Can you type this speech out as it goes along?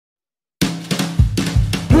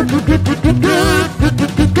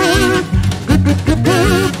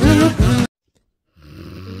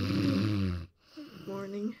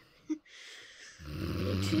Morning.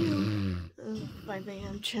 Day 2 of 5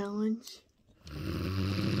 a.m. challenge.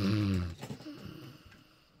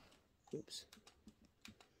 Oops.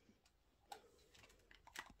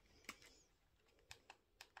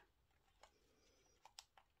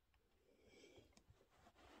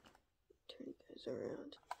 Turn you guys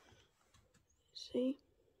around. See?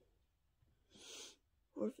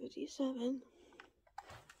 4:57.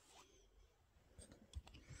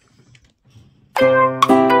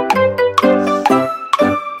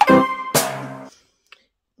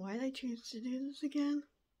 Why did I choose to do this again?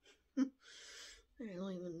 I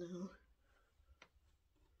don't even know.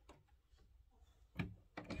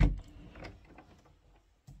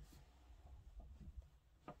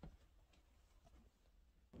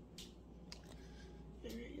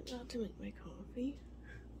 Alright, about to make my coffee.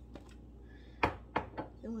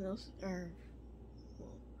 No one else, well,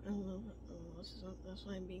 I don't know what else is on, that's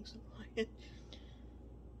why I'm being so quiet.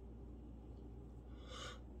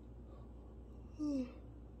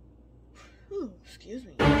 Oh, excuse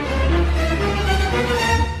me.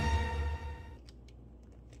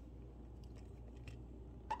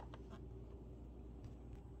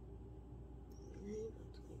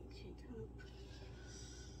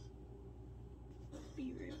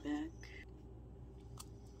 Be right back.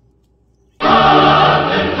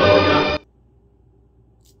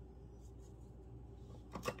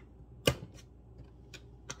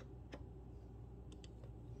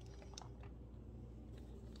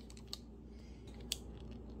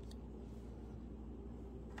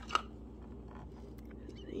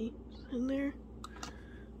 See, it's in there.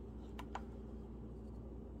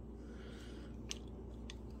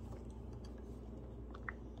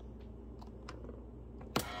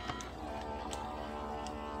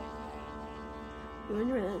 You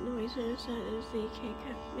wonder what that noise is? That is the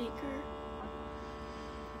K-Cup maker.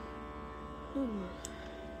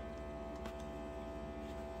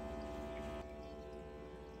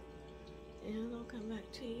 And I'll come back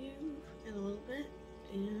to you in a little bit,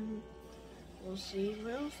 and we'll see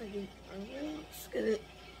what else I do.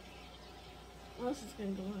 What else is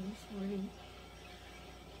gonna go on this morning?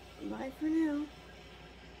 Bye for now.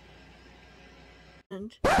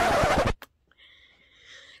 And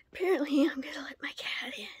apparently I'm gonna let my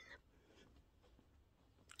cat in.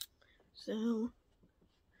 So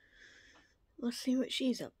let's see what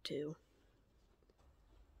she's up to.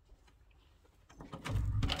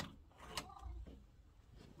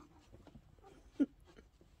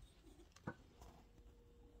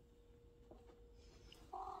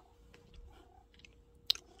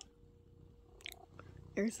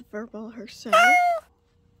 There's the furball herself.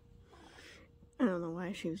 I don't know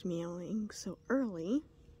why she was meowing so early.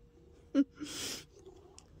 Why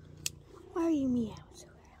are you meowing so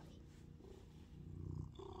early?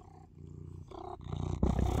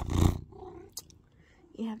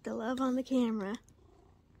 You have to love on the camera.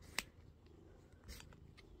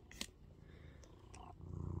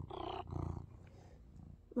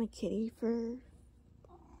 My kitty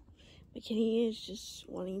is just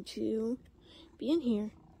wanting to be in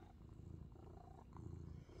here.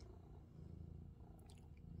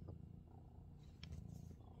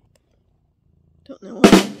 Don't know why.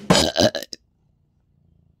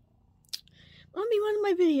 Won't be one of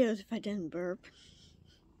my videos if I didn't burp.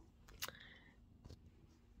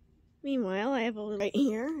 Meanwhile, I have a little right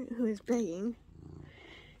here who is begging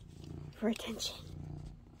for attention.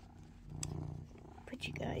 Put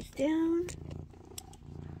you guys down.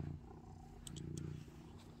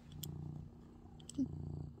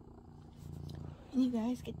 And you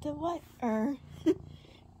guys get to what?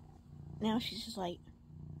 Now she's just like,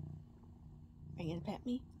 are you gonna pet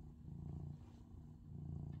me?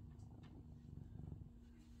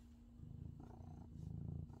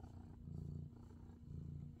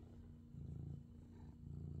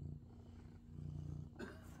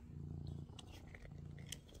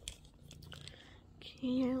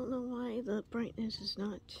 Okay, I don't know why the brightness is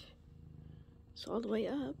not all the way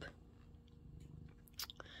up.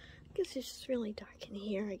 I guess it's just really dark in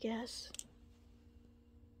here, I guess.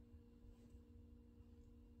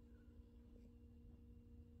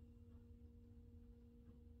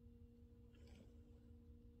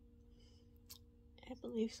 I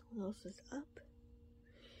believe someone else is up.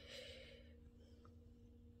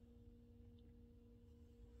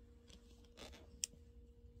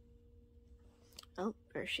 Oh,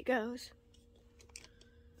 there she goes.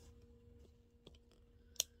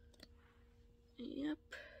 Yep.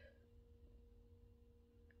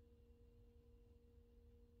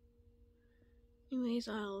 Anyways,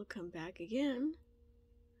 I'll come back again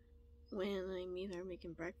when I'm either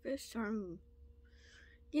making breakfast or I'm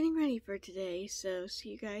getting ready for today, so see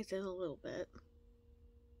you guys in a little bit.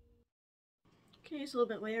 Okay, it's a little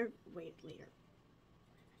bit later.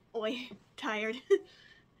 Tired.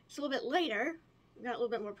 It's a little bit later. Got a little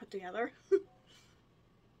bit more put together.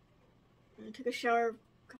 I took a shower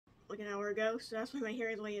like an hour ago, so that's why my hair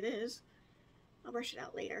is the way it is. I'll brush it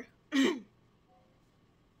out later.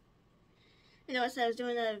 I noticed I was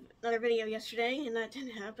doing another video yesterday, and that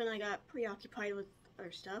didn't happen. I got preoccupied with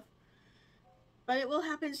other stuff. But it will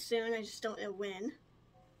happen soon, I just don't know when.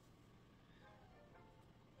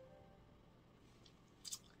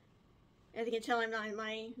 As you can tell, I'm not in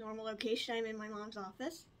my normal location. I'm in my mom's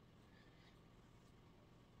office.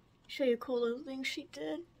 Show you a cool little thing she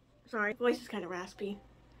did. Sorry, voice is kind of raspy.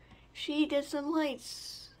 She did some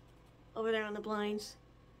lights over there on the blinds,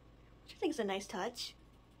 which I think is a nice touch.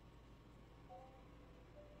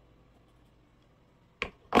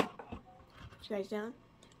 Put you guys down.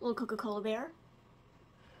 Little Coca-Cola bear.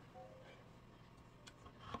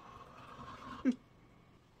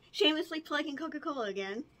 Shamelessly plugging Coca-Cola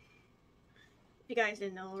again. If you guys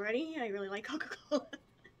didn't know already, I really like Coca-Cola.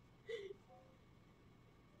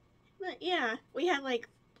 But yeah, we have like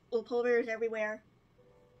little polar bears everywhere.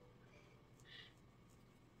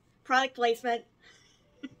 Product placement.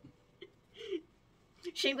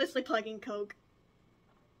 Shamelessly plugging Coke.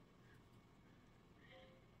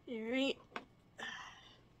 Alright.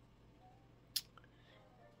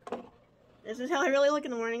 This is how I really look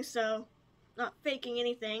in the morning, so not faking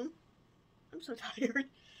anything. I'm so tired.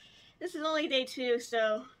 This is only day 2,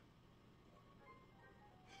 so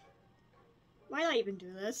why did I even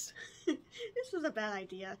do this? This was a bad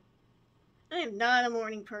idea. I am not a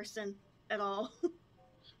morning person at all.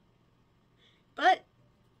 But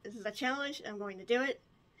this is a challenge, I'm going to do it.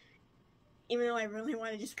 Even though I really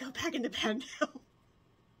want to just go back into bed now.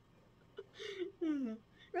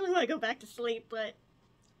 Really want to go back to sleep, but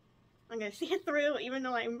I'm going to see it through even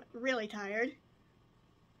though I'm really tired.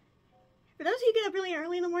 For those of you who get up really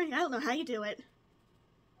early in the morning, I don't know how you do it.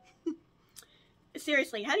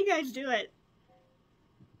 Seriously, how do you guys do it?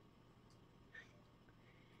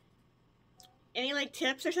 Any like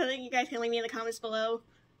tips or something you guys can leave me in the comments below?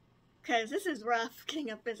 Because this is rough, getting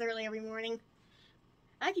up this early every morning.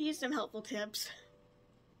 I could use some helpful tips.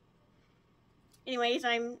 Anyways,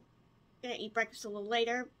 I'm gonna eat breakfast a little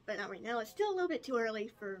later, but not right now. It's still a little bit too early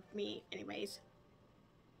for me anyways.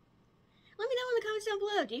 Let me know in the comments down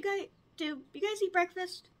below. Do you guys eat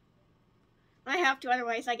breakfast? I have to,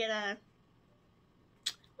 otherwise I get a,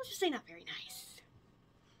 let's just say, not very nice.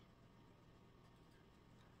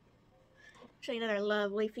 Show you another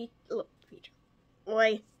lovely feature.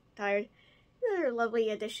 Boy, tired. Another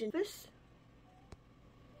lovely addition. This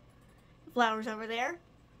flowers over there.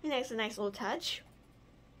 And that's a nice little touch.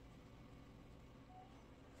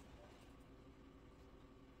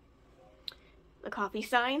 The coffee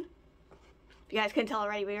sign. If you guys couldn't tell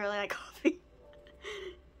already, we really like coffee.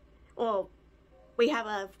 Well, we have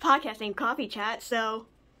a podcast named Coffee Chat, so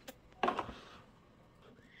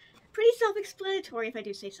pretty self-explanatory if I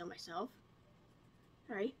do say so myself.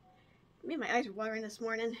 Sorry. Maybe my eyes are watering this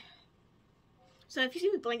morning. So if you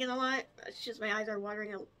see me blinking a lot, it's just my eyes are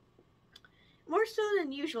watering more so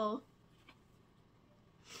than usual.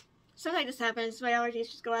 Sometimes this happens. My allergies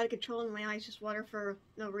just go out of control and my eyes just water for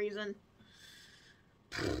no reason.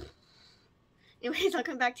 Anyways, I'll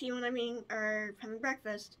come back to you when I'm having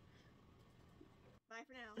breakfast. Bye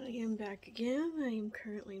for now. I am back again. I am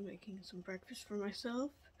currently making some breakfast for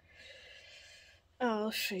myself.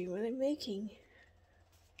 I'll show you what I'm making.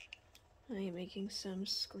 I am making some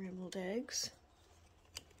scrambled eggs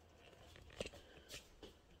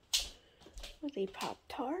with a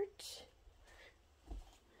Pop-Tart,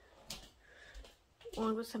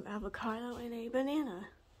 along with some avocado and a banana.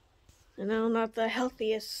 I know, not the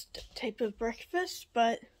healthiest type of breakfast,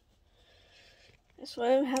 but that's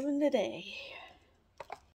what I'm having today.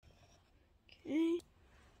 Okay.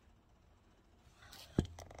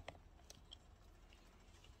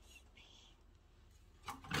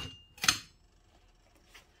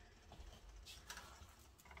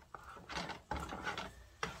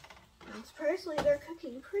 Personally, they're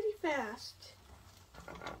cooking pretty fast.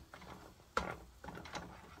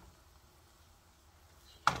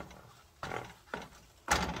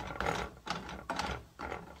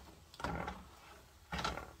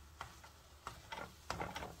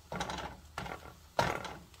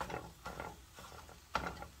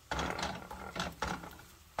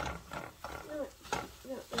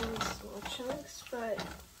 Not really small chunks, but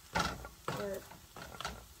they're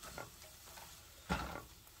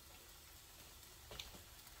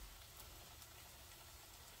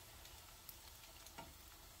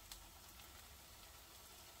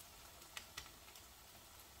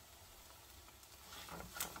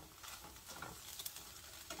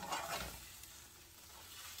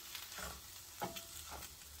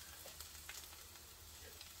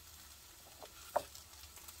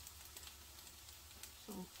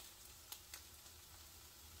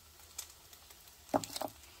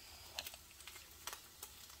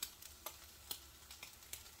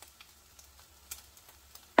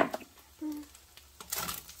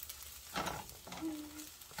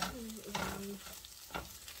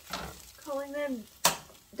I'm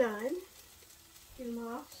done. Get them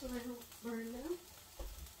off so I don't burn them.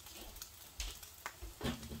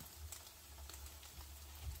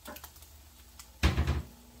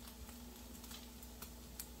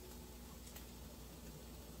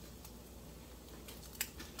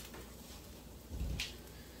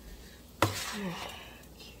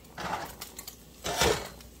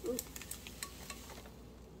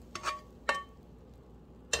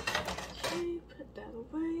 Okay, put that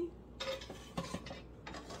away.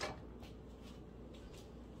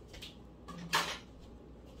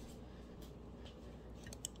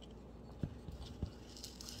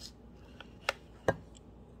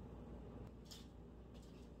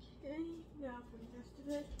 Okay, now for the rest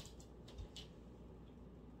of it.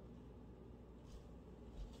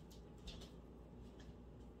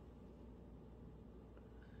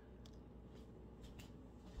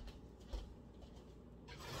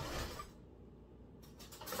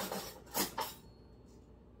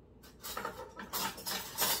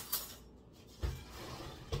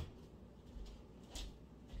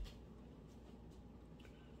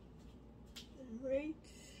 Right.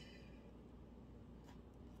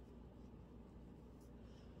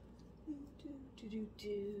 Do.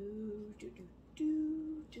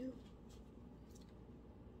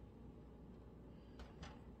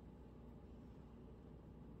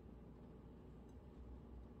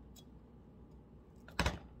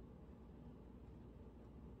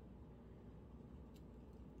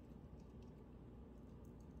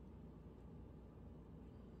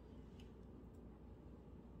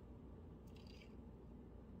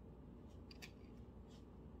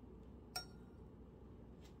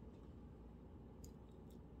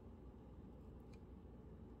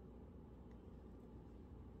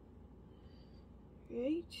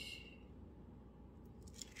 Right.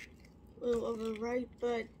 A little overripe,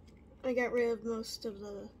 but I got rid of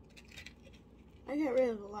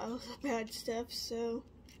a lot of the bad stuff, so.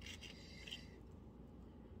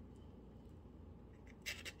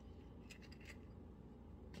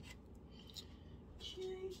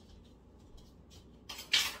 Okay.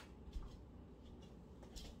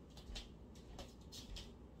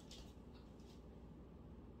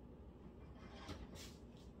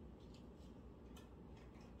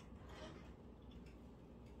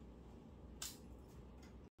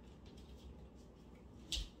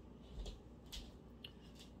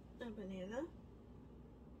 A banana.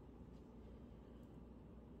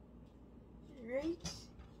 Alright.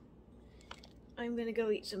 I'm gonna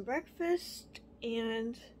go eat some breakfast,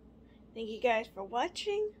 and thank you guys for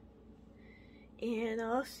watching, and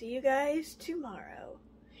I'll see you guys tomorrow.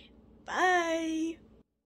 Bye!